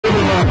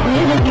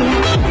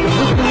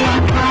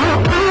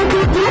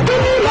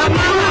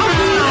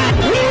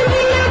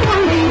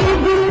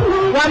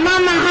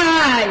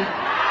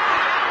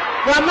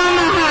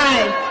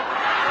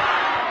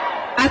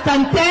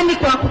Asanteni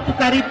kwa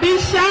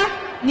kutukaribisha.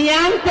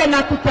 Nianze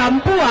na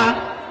kutambua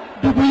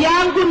ndugu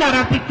yangu na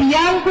rafiki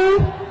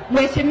yangu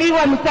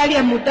Mheshimiwa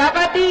Musalia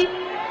Mudavadi,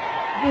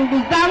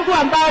 ndugu zangu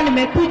ambao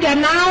nimekuja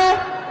nao,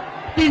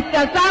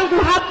 sister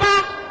zangu hapa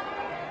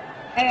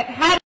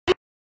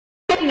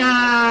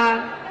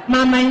na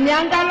Mama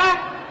Nyangala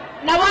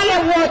na wale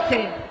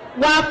wote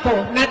wapo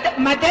na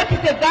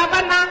madeputy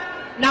governor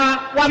na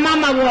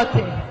wamama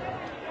wote.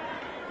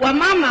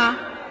 Wamama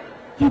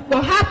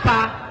tuko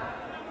hapa,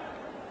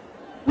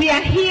 we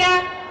are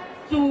here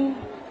to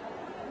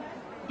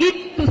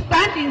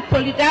stand in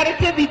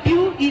solidarity with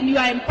you in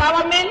your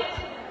empowerment,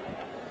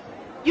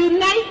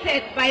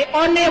 united by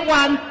only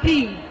one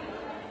thing,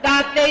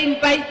 that the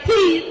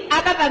invitees,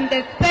 other than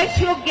the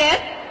special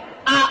guests,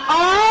 are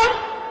all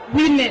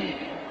women.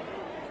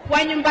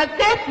 Kwa nyumba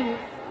zetu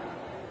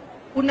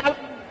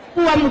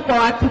unakuwa mko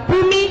watu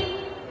 10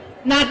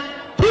 na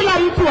kila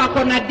mtu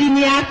wako na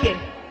dini yake.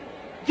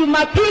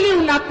 Jumapili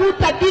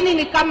unakuta dini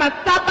ni kama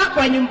 7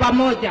 kwa nyumba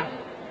moja.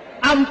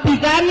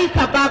 Ampigani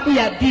sababu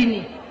ya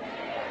dini.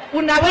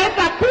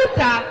 Unaweza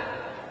kuta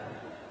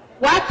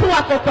watu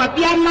wako kwa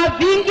vyama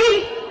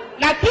vingi,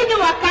 lakini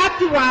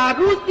wakati wa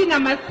harusi na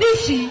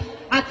mazishi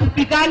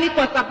hatupigani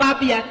kwa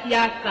sababu ya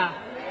siasa.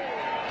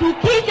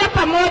 Tukija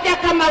pamoja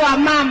kama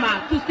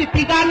wamama,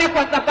 tusipigane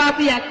kwa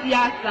sababu ya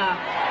siasa.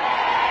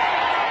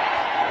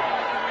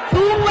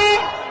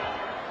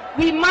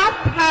 We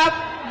must have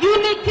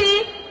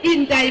unity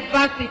in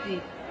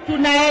diversity.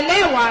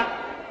 Tunaelewa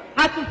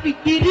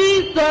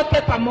hatufikiri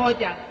zote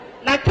pamoja,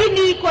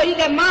 lakini iko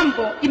ile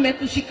mambo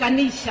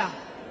imetushikanisha.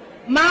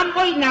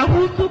 Mambo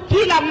inahusu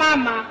kila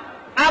mama,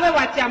 awe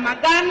wa chama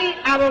gani,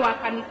 awe wa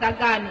kanisa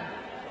gani.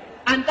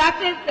 And that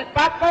is the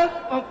purpose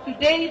of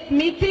today's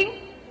meeting.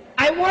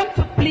 I want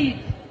to plead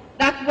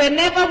that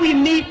whenever we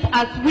meet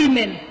as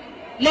women,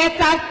 let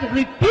us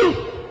refuse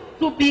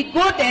to be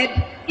goaded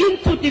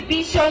into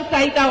divisions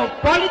either of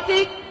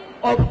politics,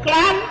 of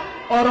clan,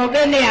 or of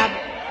any other.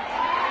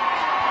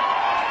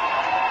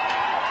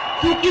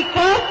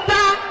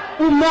 Tukikosa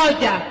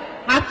umoja,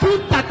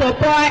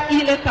 hatutatoboa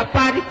ile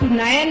safari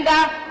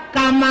tunaenda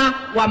kama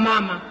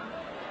wamama.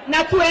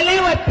 Na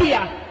tuelewe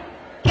pia,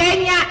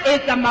 Kenya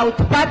is a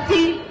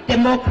multi-party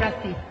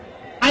democracy.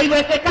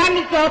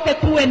 Haiwezekani zote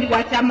tuwe ni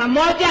wa chama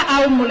moja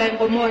au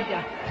mlengo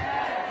moja.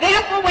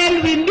 Therefore,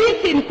 when we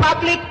meet in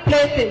public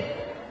places,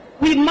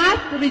 we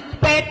must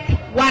respect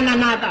one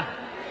another.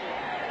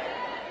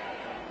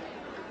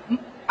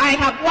 I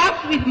have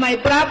worked with my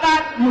brother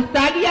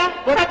Musalia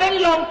for a very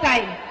long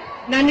time,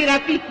 na ni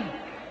rafiki.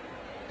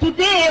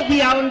 Today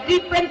we are on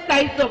different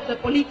sides of the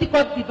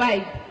political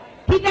divide.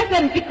 He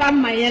doesn't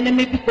become my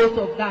enemy because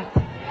of that.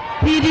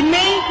 He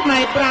remains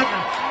my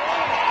brother.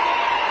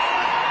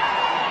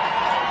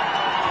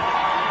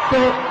 So,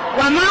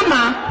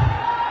 wamama,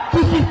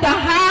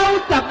 tusisahau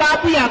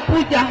sababu ya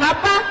kuja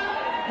hapa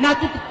na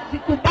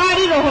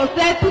tusikubali roho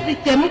zetu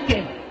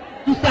zichemke.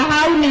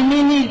 Tusahau ni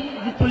nini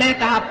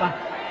zituleta hapa.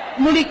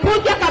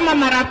 Mlikuja kama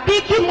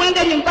marafiki,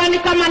 mwende nyumbani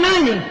kama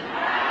nani?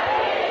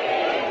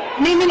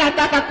 Mimi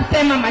nataka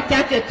kusema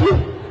machache tu.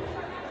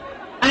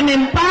 An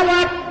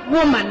empowered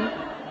woman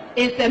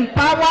is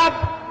empowered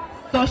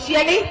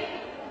socially,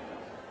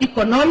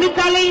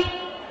 economically,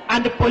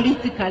 and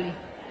politically.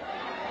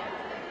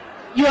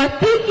 You are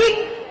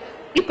seeking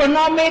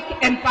economic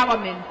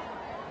empowerment,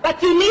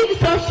 but you need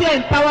social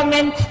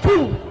empowerment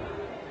too.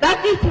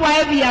 That is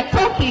why we are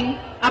talking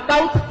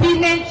about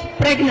teenage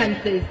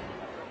pregnancies.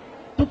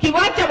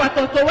 Tukiwacha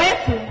watoto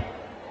wetu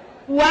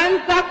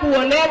kuanza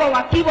kuolewa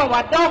wakiwa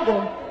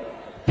wadogo,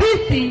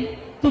 sisi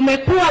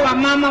tumekuwa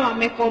wamama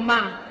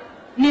wamekomaa.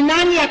 Ni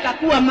nani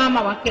atakuwa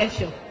mama wa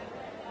kesho?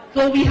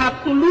 So we have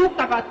to look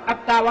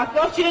after our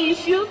social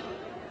issues,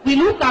 we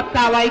look after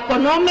our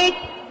economic,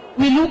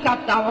 we look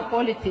after our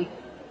politics.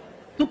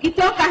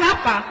 Tukitoka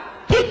hapa,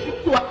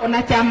 kitu wako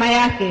na chama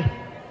yake.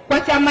 Kwa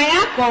chama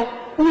yako,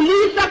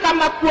 uliza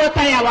kama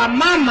kuota ya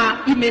wamama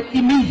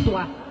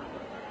imetimizwa.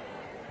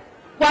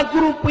 Kwa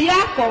grupu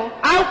yako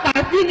au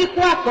kazini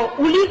kwako,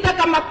 uliza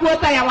kama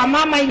kuota ya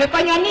wamama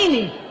imefanywa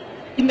nini?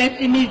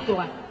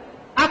 Imetimizwa.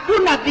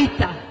 Hakuna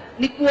vita,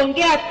 ni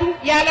kuongea tu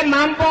yale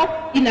mambo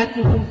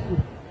inatuhusu.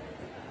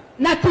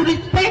 Na to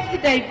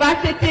respect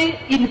diversity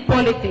in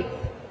politics.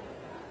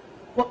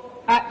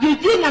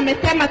 Eugene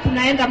amesema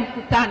tunaenda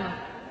mkutano.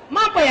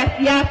 Mambo ya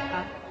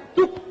siasa,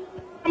 tu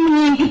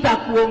nyingi za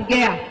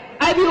kuongea.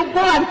 I will go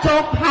and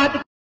talk hard.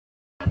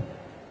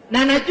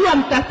 Na najua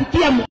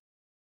mtasikia.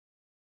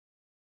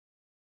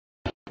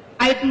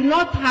 I do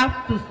not have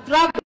to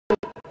struggle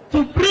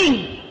to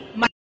bring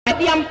my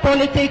Indian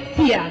politics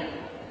here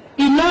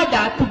in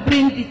order to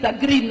bring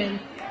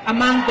disagreement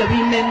among the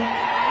women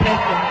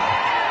present.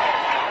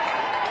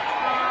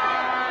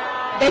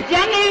 The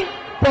journey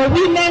for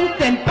women's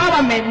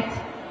empowerment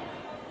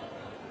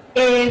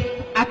is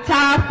a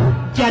tough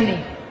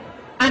journey.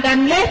 And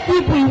unless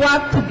we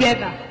work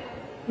together,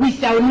 we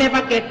shall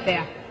never get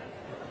there.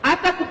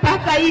 Hata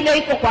kupata ile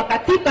iko kwa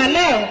katiba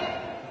leo,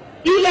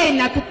 ile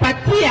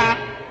inatupatia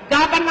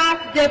governors,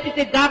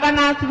 deputy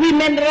governors,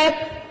 women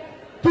reps,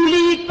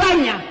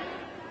 tuliifanya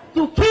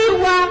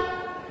tukiwa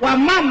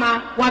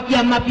wamama wa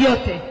vyama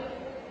vyote,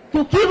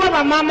 tukiwa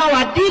wamama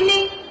wa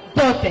dini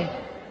zote,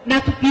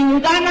 na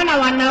tukiungana na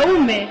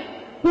wanaume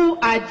who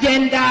are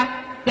gender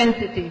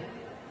sensitive.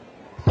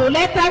 So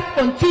let us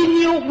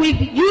continue with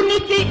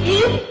unity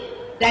in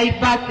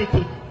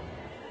diversity.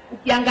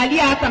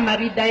 Ukiangalia hata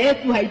marida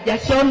yetu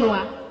haijashonwa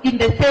in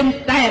the same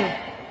style,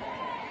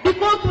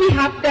 because we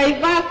have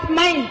diverse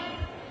minds.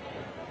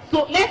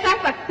 So let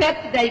us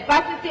accept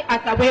diversity as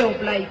a way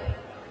of life.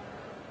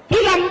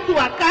 Kila mtu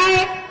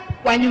akae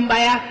kwa nyumba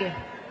yake.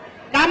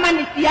 Kama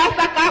ni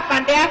siasa, kaa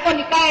pande yako,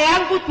 nikae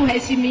yangu,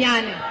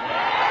 tuheshimiane.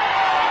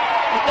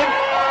 Okay?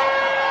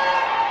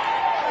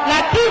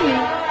 Lakini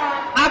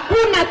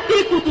hakuna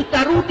siku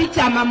tutarudi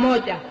chama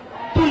moja.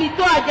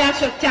 Tulitoa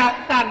jasho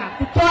sana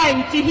kutoa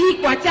nchi hii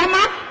kwa chama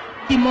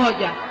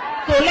kimoja.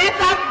 So let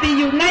us be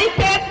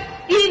united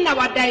in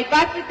our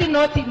diversity,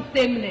 not in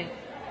sameness.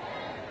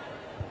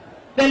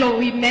 Fellow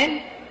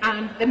women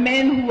and the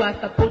men who are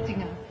supporting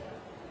us,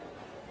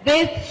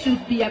 this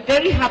should be a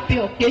very happy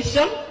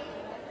occasion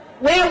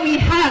where we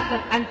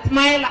hug and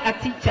smile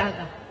at each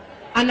other.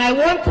 And I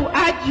want to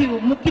urge you,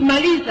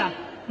 mukimaliza,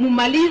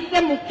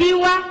 mumalize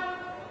mukiwa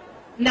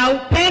na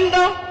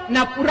upendo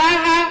na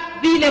furaha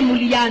vile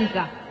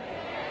mulianza.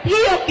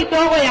 Hiyo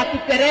kidogo ya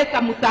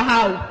kuteresa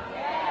musahau.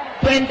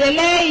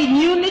 Tuendelee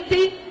in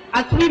unity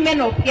as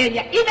women of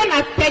Kenya, even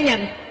as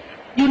Kenyans,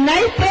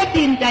 united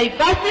in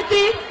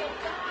diversity.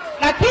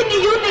 Lakini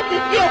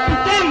unity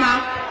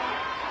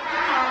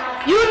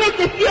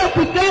sio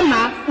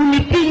kusema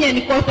unipinye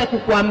nikose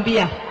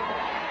kukuambia.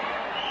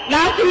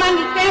 Lazima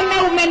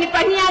niseme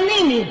umenifanyia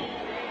nini,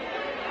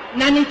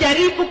 na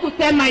nijaribu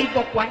kusema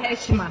hivyo kwa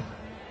heshima.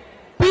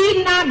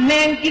 Sina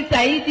mengi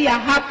zaidi ya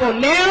hapo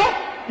leo,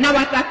 na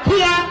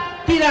watakia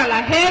kila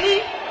la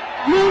heri.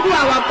 Mungu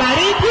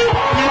awabariki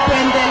na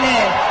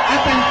tuendelee.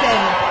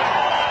 Asanteni.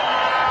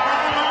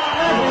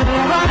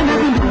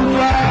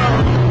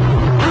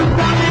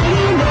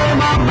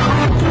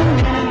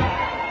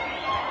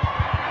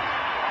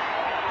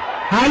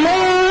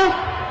 Hello,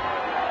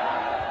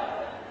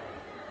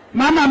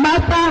 Mama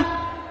Martha,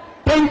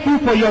 thank you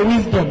for your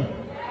wisdom.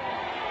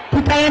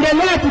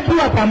 Tutaendelea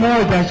tukiwa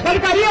pamoja.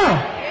 Shikario.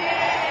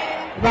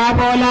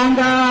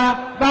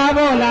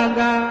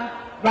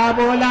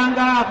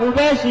 Babolanga,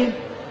 kubeshi.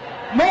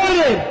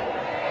 Mole.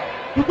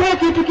 Tukue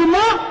kitu kimo.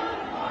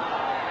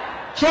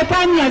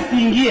 Shetani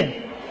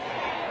asiingie.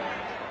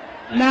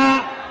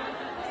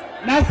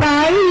 Na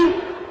saa hii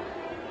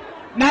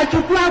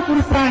nachukua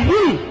fursa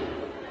hii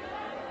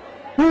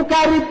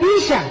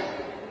kukaribisha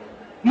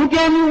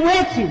mgeni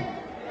wetu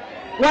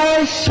wa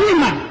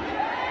heshima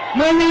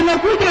mwenye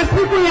amekuja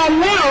siku ya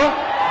leo,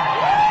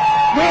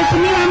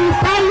 Mheshimiwa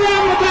Musalia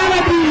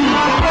Mudavadi.